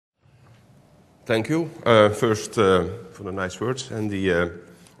Thank you first for the nice words and the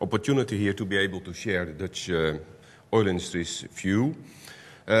opportunity here to be able to share the Dutch oil industry's view.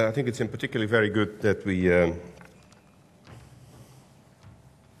 I think it's in particular very good that we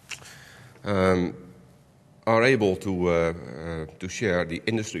are able to share the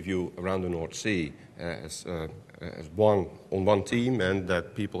industry view around the North Sea as one team, and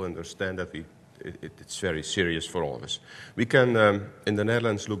that people understand that it's very serious for all of us. We can, in the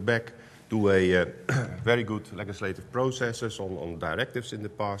Netherlands, look back to a very good legislative processes on directives in the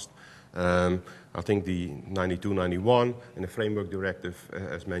past. I think the 92-91 and the Framework Directive,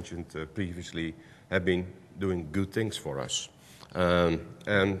 as mentioned previously, have been doing good things for us.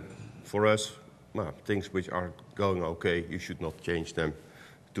 And for us, well, things which are going okay, you should not change them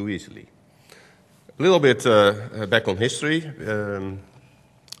too easily. A little bit back on history,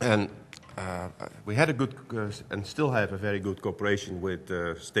 we had a good and still have a very good cooperation with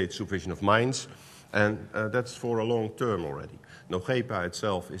state supervision of mines, and that's for a long term already. NOGEPA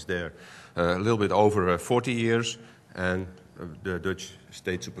itself is there a little bit over 40 years, and the Dutch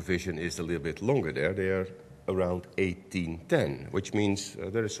state supervision is a little bit longer there. They are around 1810, which means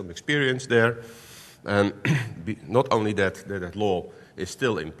there is some experience there. And not only that law is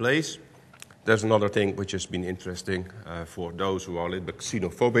still in place, there's another thing which has been interesting for those who are a little bit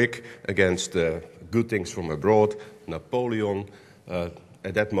xenophobic against good things from abroad. Napoleon,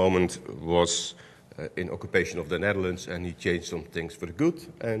 at that moment, was in occupation of the Netherlands, and he changed some things for the good,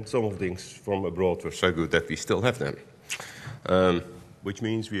 and some of things from abroad were so good that we still have them. Which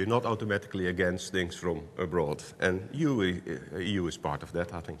means we are not automatically against things from abroad. And EU is part of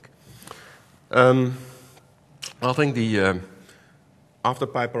that, I think. I think after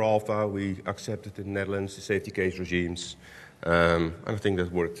Piper Alpha, we accepted in the Netherlands the safety case regimes, and I think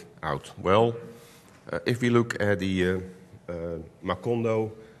that worked out well. If we look at the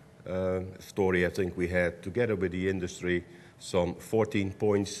Macondo story, I think we had, together with the industry, some 14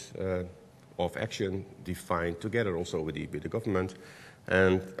 points of action defined together also with the government.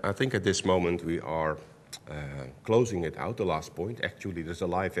 And I think at this moment we are closing it out, the last point. Actually, there's a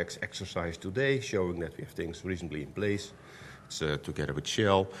live exercise today showing that we have things reasonably in place. It's together with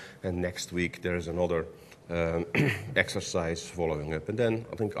Shell. And next week there is another exercise following up. And then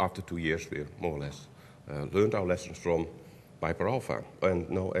I think after 2 years we're more or less learned our lessons from Piper Alpha and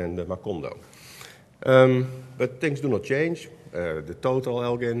Macondo. But things do not change. The Total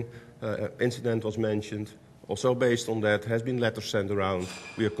Elgin incident was mentioned. Also based on that has been letters sent around.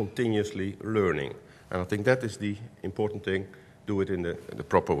 We are continuously learning. And I think that is the important thing. Do it in the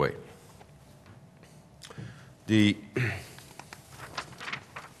proper way. The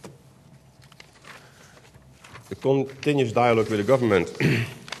continuous dialogue with the government,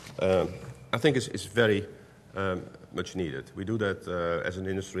 I think is very much needed. We do that as an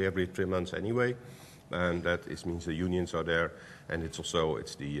industry every 3 months anyway, and that means the unions are there, and it's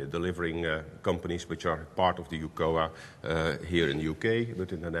the delivering companies which are part of the UCOA here in the UK,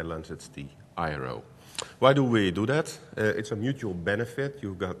 but in the Netherlands it's the IRO. Why do we do that? It's a mutual benefit.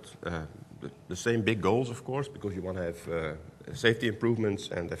 You've got the same big goals, of course, because you want to have safety improvements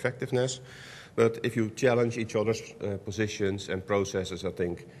and effectiveness. But if you challenge each other's positions and processes, I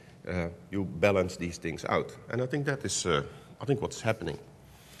think you balance these things out. And I think that is, what's happening.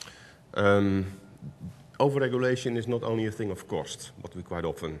 Overregulation is not only a thing of cost, what we quite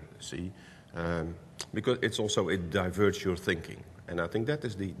often see, because it's also, it diverts your thinking. And I think that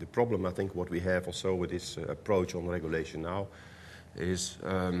is the problem, I think, what we have also with this approach on regulation now, is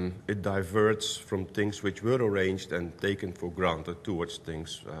it diverts from things which were arranged and taken for granted towards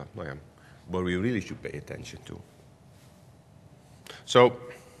things where we really should pay attention to. So,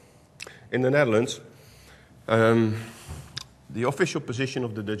 in the Netherlands, the official position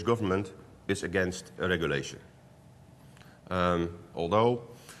of the Dutch government is against a regulation. Although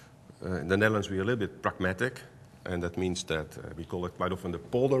in the Netherlands we are a little bit pragmatic, and that means that we call it quite often the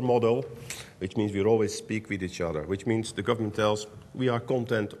polder model, which means we always speak with each other, which means the government tells we are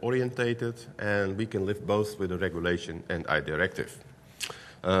content orientated and we can live both with a regulation and a directive.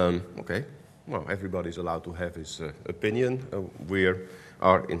 Okay, well, everybody's allowed to have his opinion. We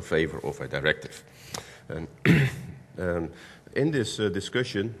are in favor of a directive. In this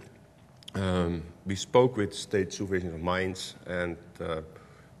discussion, we spoke with state supervision of mines, and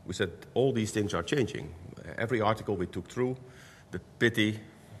we said all these things are changing. Every article we took through, the pity,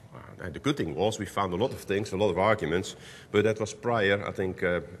 and the good thing was we found a lot of things, a lot of arguments, but that was prior, I think,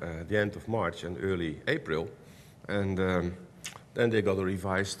 the end of March and early April. And then they got a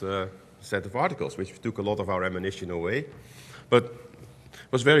revised set of articles, which took a lot of our ammunition away. But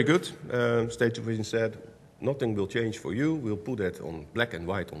it was very good. State supervision said, nothing will change for you. We'll put that on black and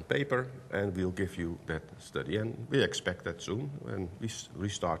white on paper, and we'll give you that study. And we expect that soon, and we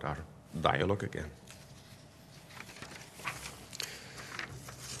restart our dialogue again.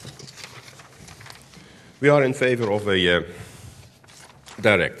 We are in favor of a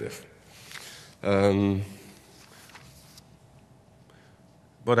directive.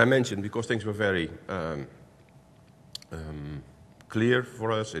 What I mentioned, because things were very clear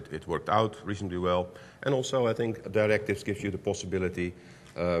for us, it worked out reasonably well. And also, I think directives give you the possibility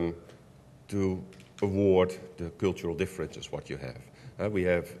to award the cultural differences what you have. We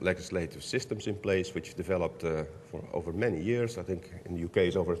have legislative systems in place which developed for over many years. I think in the UK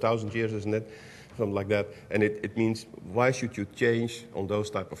it's over 1,000 years, isn't it? Something like that. And it means, why should you change on those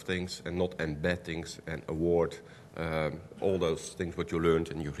type of things and not embed things and award all those things what you learned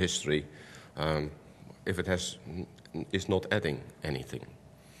in your history if it is not adding anything.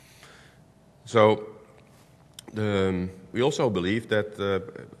 So we also believe that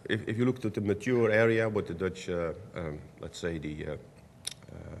if you look at the mature area, what the Dutch, let's say the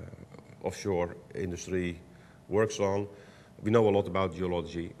offshore industry works on, we know a lot about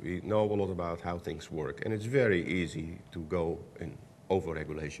geology, we know a lot about how things work, and it's very easy to go in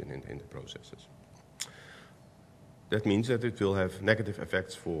over-regulation in the processes. That means that it will have negative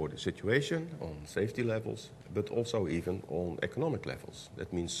effects for the situation, on safety levels, but also even on economic levels.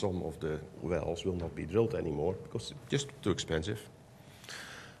 That means some of the wells will not be drilled anymore because it's just too expensive.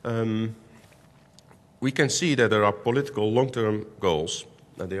 We can see that there are political long-term goals,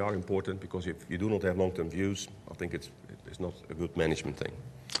 and they are important because if you do not have long-term views, I think it's not a good management thing.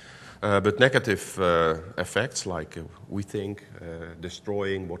 But negative effects, like we think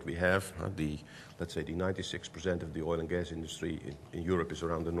destroying what we have, let's say the 96% of the oil and gas industry in Europe is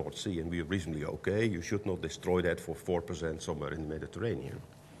around the North Sea, and we are reasonably okay. You should not destroy that for 4% somewhere in the Mediterranean.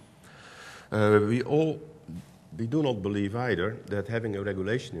 We do not believe either that having a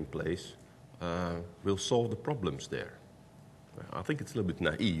regulation in place will solve the problems there. I think it's a little bit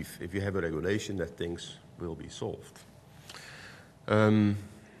naive if you have a regulation that things will be solved.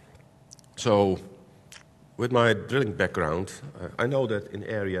 So, with my drilling background, I know that in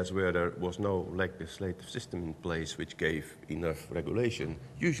areas where there was no legislative system in place which gave enough regulation,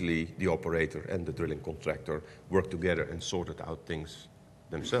 usually the operator and the drilling contractor worked together and sorted out things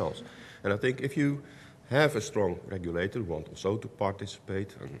themselves. And I think if you have a strong regulator who wants also to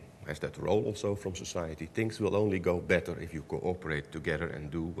participate and has that role also from society, things will only go better if you cooperate together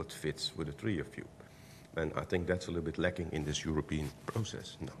and do what fits with the three of you. And I think that's a little bit lacking in this European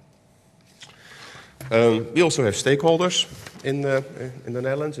process now. We also have stakeholders in the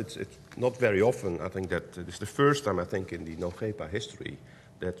Netherlands. It's not very often. I think that it's the first time, I think, in the NOGEPA history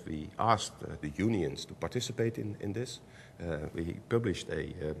that we asked the unions to participate in this. We published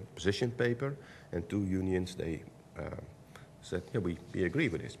a position paper, and 2 unions, they said, yeah, we agree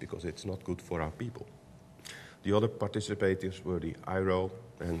with this because it's not good for our people. The other participators were the IRO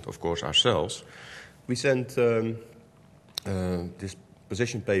and, of course, ourselves. We sent this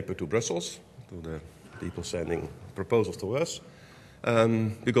position paper to Brussels, to the people sending proposals to us.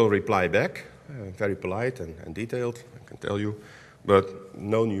 We got a reply back, very polite and detailed, I can tell you, but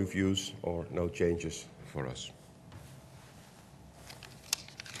no new views or no changes for us.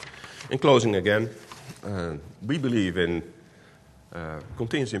 In closing again, we believe in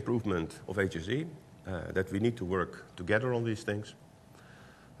continuous improvement of HSE, that we need to work together on these things,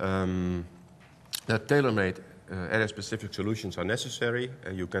 that tailor-made area-specific solutions are necessary,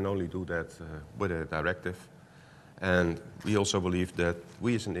 and you can only do that with a directive. And we also believe that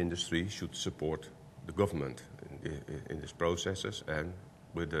we as an industry should support the government in these processes, and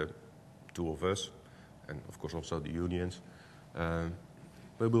with the 2 of us, and of course also the unions,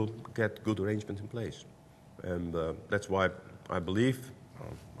 we will get good arrangements in place. And that's why I believe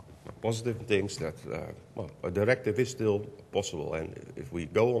positive things that a directive is still possible, and if we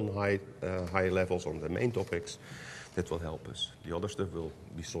go on high levels on the main topics, that will help us. The other stuff will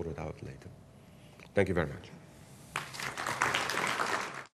be sorted out later. Thank you very much.